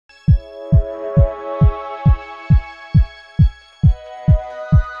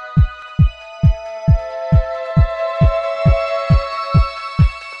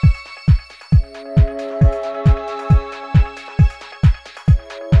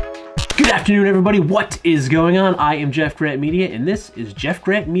Good afternoon, everybody. What is going on? I am Jeff Grant Media, and this is Jeff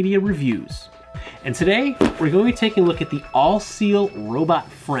Grant Media Reviews. And today, we're going to be taking a look at the Allcele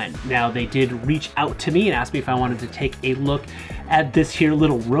Robot Friend. Now, they did reach out to me and asked me if I wanted to take a look at this here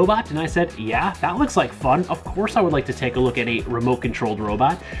little robot, and I said, yeah, that looks like fun. Of course, I would like to take a look at a remote-controlled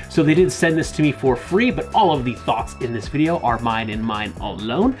robot. So they did send this to me for free, but all of the thoughts in this video are mine and mine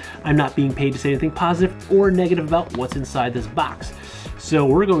alone. I'm not being paid to say anything positive or negative about what's inside this box. So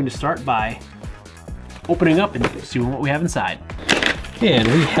we're going to start by opening up and seeing what we have inside. And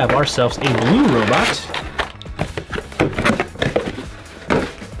we have ourselves a blue robot.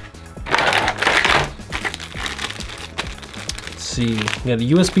 Let's see, we got a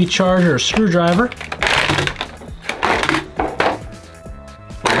USB charger, a screwdriver,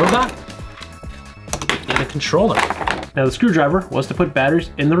 a robot, and a controller. Now the screwdriver was to put batteries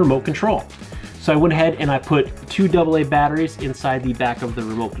in the remote control. So I went ahead and I put two AA batteries inside the back of the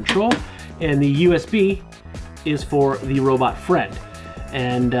remote control, and the USB is for the robot friend.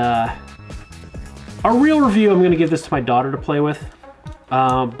 And a real review, I'm going to give this to my daughter to play with.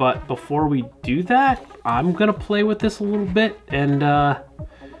 But before we do that, I'm going to play with this a little bit. And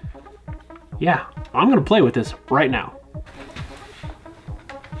yeah, I'm going to play with this right now.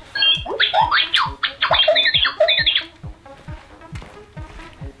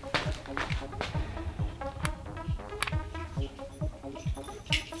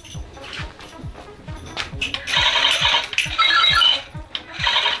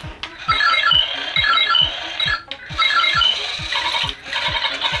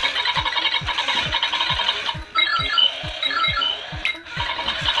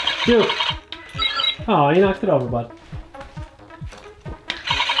 Duke! Oh, you knocked it over, bud.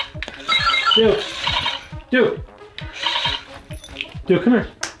 Duke! Duke! Duke, come here.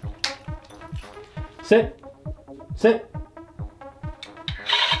 Sit. Sit.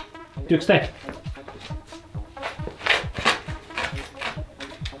 Duke, stay.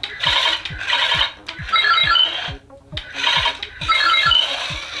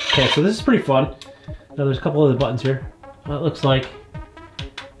 Okay, so this is pretty fun. Now there's a couple other buttons here. It looks like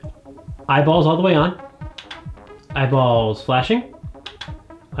eyeballs all the way on, eyeballs flashing,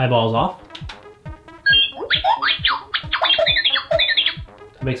 eyeballs off.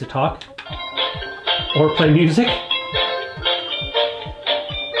 It makes it talk or play music.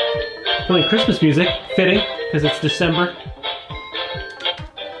 Playing Christmas music, fitting because it's December.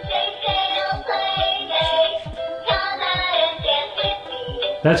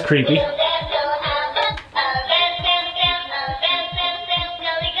 That's creepy.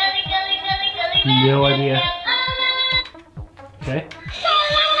 No idea. Okay.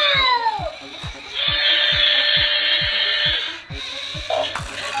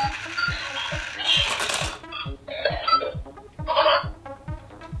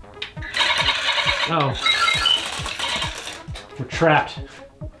 Oh. We're trapped.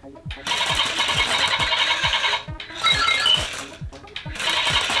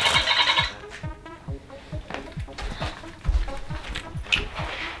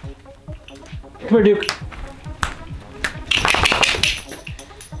 Come here, Duke.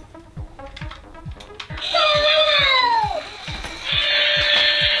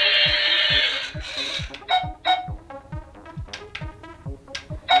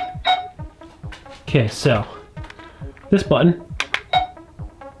 Okay, so this button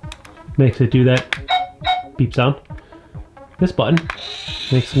makes it do that beep sound. This button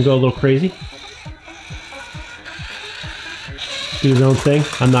makes him go a little crazy. Do his own thing.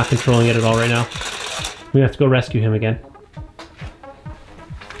 I'm not controlling it at all right now. We have to go rescue him again.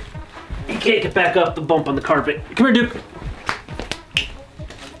 He can't get back up the bump on the carpet. Come here, Duke.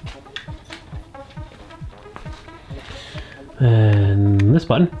 And this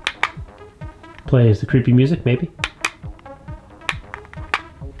button plays the creepy music, maybe.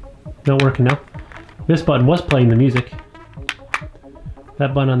 Not working now. This button was playing the music.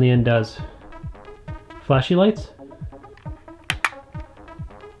 That button on the end does flashy lights.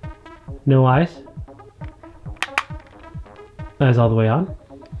 No eyes. Eyes all the way on.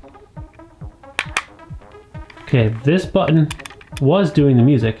 Okay, this button was doing the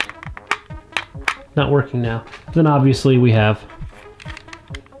music. Not working now. Then obviously we have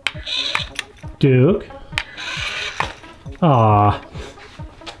Duke. Aww.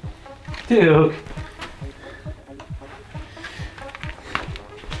 Duke.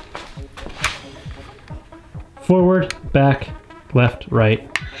 Forward, back, left, right.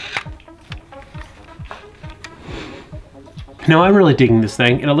 Now I'm really digging this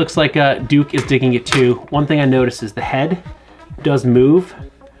thing, and it looks like Duke is digging it too. One thing I noticed is the head does move,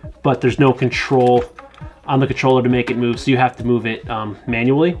 but there's no control on the controller to make it move, so you have to move it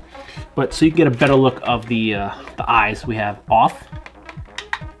manually. But so you can get a better look of the eyes, we have off,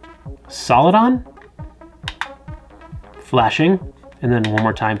 solid on, flashing, and then one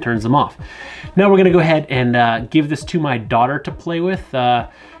more time turns them off. Now we're gonna go ahead and give this to my daughter to play with.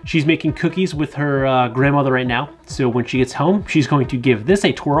 She's making cookies with her grandmother right now. So when she gets home, she's going to give this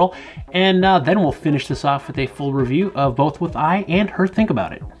a twirl, and then we'll finish this off with a full review of both what I and her think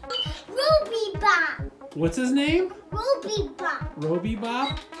about it. Ruby Bob. What's his name? Ruby Bob. Roby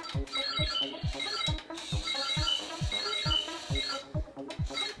Bob?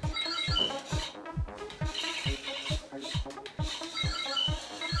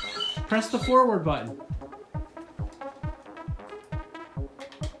 Press the forward button.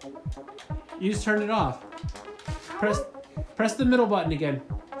 You just turn it off. Press the middle button again.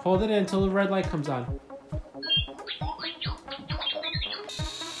 Hold it in until the red light comes on.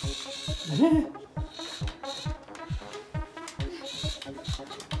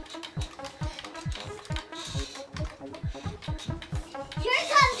 Here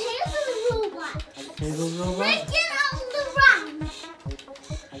comes Hazel's robot. Hazel's robot? Breaking out the run.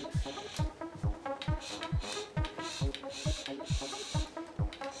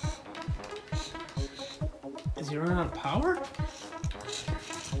 Is he running out of power?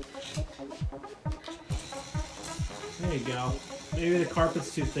 There you go. Maybe the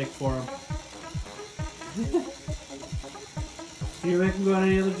carpet's too thick for him. Do you make him go in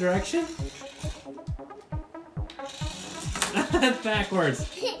any other direction? That's backwards.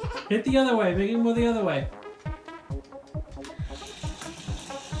 Hit the other way. Make him go the other way.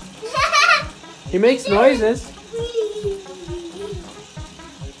 He makes noises.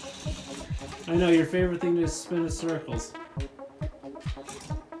 I know, your favorite thing to spin in circles.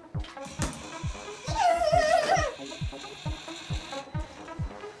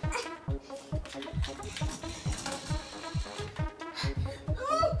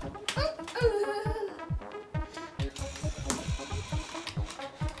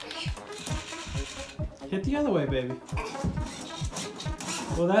 Hit the other way, baby.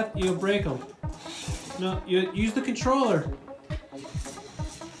 Well, that, you'll break them. No, you use the controller.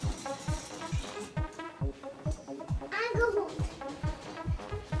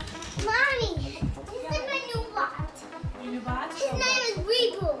 His name is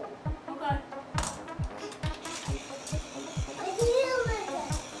Rebo. Okay.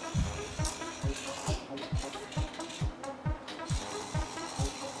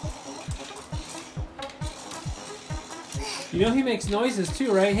 You know he makes noises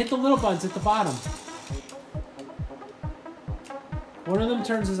too, right? Hit the little buttons at the bottom. One of them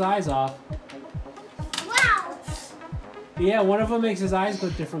turns his eyes off. Wow. Yeah, one of them makes his eyes go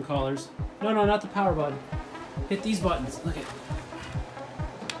different colors. No, no, not the power button. Hit these buttons. Look at.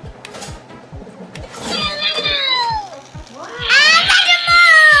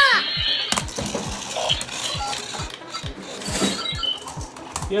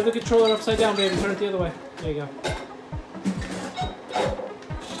 You have the controller upside down, baby. Turn it the other way. There you go.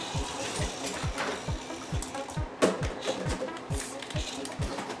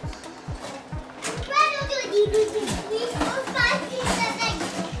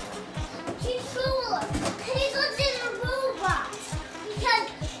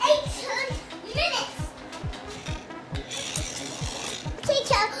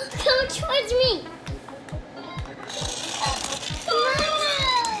 Come towards me.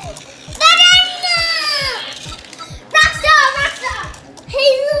 Rockstar!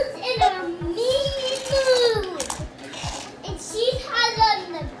 Hazel's in a mean mood. And she has on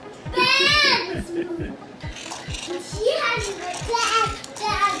the bad mood. And she has a bad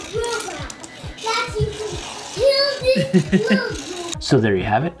robot. That you can kill this little robot. So there you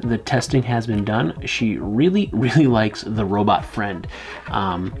have it. The testing has been done. She really likes the robot friend.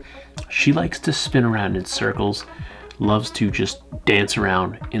 She likes to spin around in circles, loves to just dance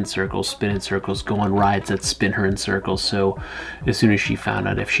around in circles, spin in circles, go on rides that spin her in circles. So as soon as she found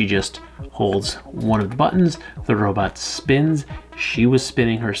out if she just holds one of the buttons, the robot spins. She was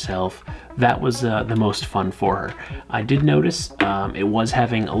spinning herself. That was the most fun for her. I did notice it was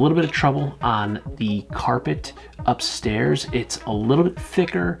having a little bit of trouble on the carpet upstairs. It's a little bit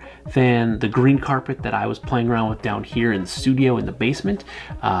thicker than the green carpet that I was playing around with down here in the studio in the basement.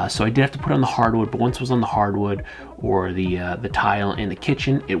 So I did have to put on the hardwood, but once it was on the hardwood or the tile in the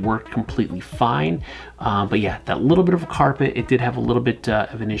kitchen, it worked completely fine. But yeah, that little bit of a carpet, it did have a little bit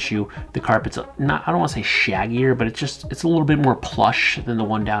of an issue. The carpet's not, I don't want to say shaggier, but it's a little bit more plush than the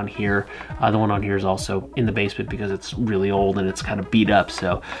one down here. The one on here is also in the basement because it's really old and it's kind of beat up.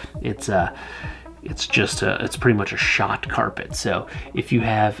 So it's it's just it's pretty much a shot carpet. So if you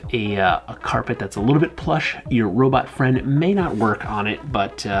have a carpet that's a little bit plush, your robot friend may not work on it,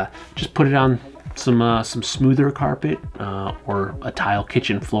 but just put it on some smoother carpet or a tile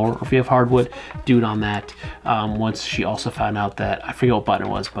kitchen floor, or if you have hardwood, do it on that. Once she also found out that, I forget what button it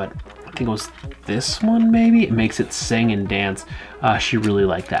was, but I think it was this one maybe, it makes it sing and dance. She really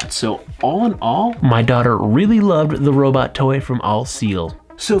liked that. So all in all, my daughter really loved the robot toy from Allcele.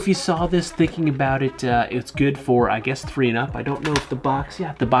 So if you saw this thinking about it, it's good for, I guess, 3 and up. I don't know if the box,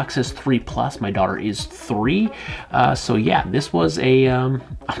 yeah, the box says 3+. My daughter is 3. So yeah, this was a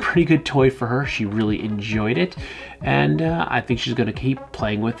pretty good toy for her. She really enjoyed it. And I think she's gonna keep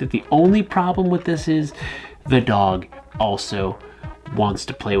playing with it. The only problem with this is the dog also wants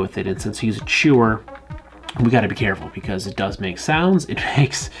to play with it. And since he's a chewer, we got to be careful because it does make sounds. It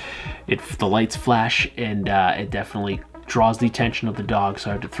makes the lights flash, and it definitely draws the attention of the dog. So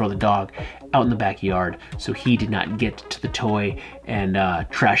I had to throw the dog out in the backyard so he did not get to the toy and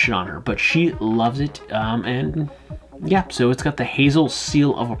trash it on her. But she loves it, and yeah, so it's got the Hazel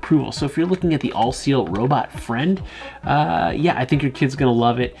Seal of Approval. So if you're looking at the Allcele Robot Friend, yeah, I think your kid's gonna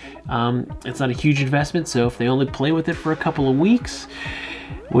love it. It's not a huge investment, so if they only play with it for a couple of weeks,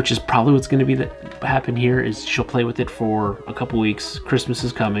 which is probably what's gonna be happen here, is she'll play with it for a couple weeks. Christmas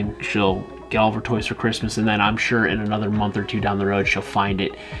is coming. She'll get all of her toys for Christmas, and then I'm sure in another month or 2 down the road, she'll find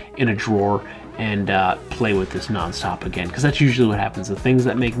it in a drawer and play with this nonstop again, because that's usually what happens. The things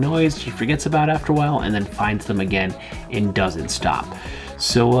that make noise, she forgets about after a while and then finds them again and doesn't stop.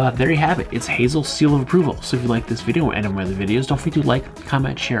 So there you have it. It's Hazel Seal of Approval. So if you like this video or any of my other videos, don't forget to like,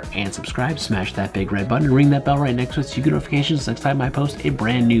 comment, share, and subscribe. Smash that big red button and ring that bell right next to it so you get notifications next time I post a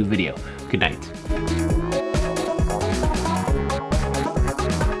brand new video. Good night.